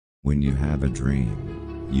When you have a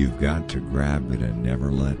dream, you've got to grab it and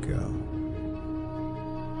never let go.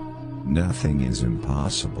 Nothing is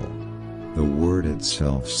impossible. The word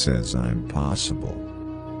itself says I'm possible.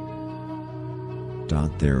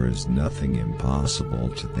 There is nothing impossible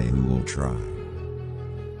to they who will try.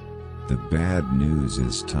 The bad news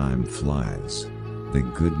is time flies. The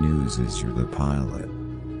good news is you're the pilot.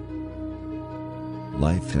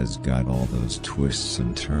 Life has got all those twists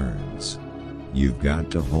and turns. You've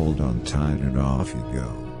got to hold on tight and off you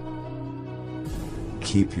go.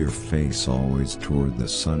 Keep your face always toward the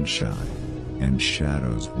sunshine, and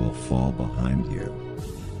shadows will fall behind you.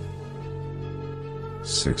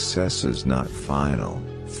 Success is not final,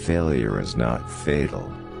 failure is not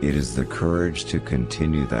fatal, it is the courage to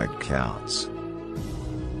continue that counts.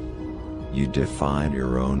 You define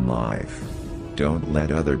your own life. Don't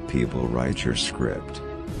let other people write your script.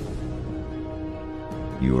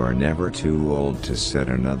 You are never too old to set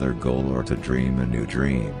another goal or to dream a new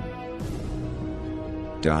dream.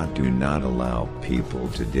 Do not allow people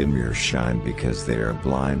to dim your shine because they are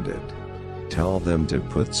blinded. Tell them to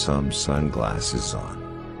put some sunglasses on.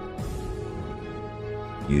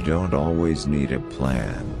 You don't always need a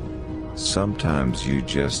plan. Sometimes you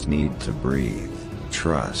just need to breathe,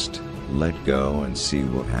 trust, let go and see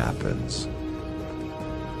what happens.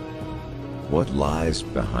 What lies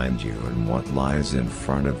behind you and what lies in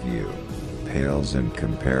front of you pales in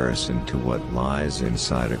comparison to what lies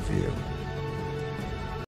inside of you.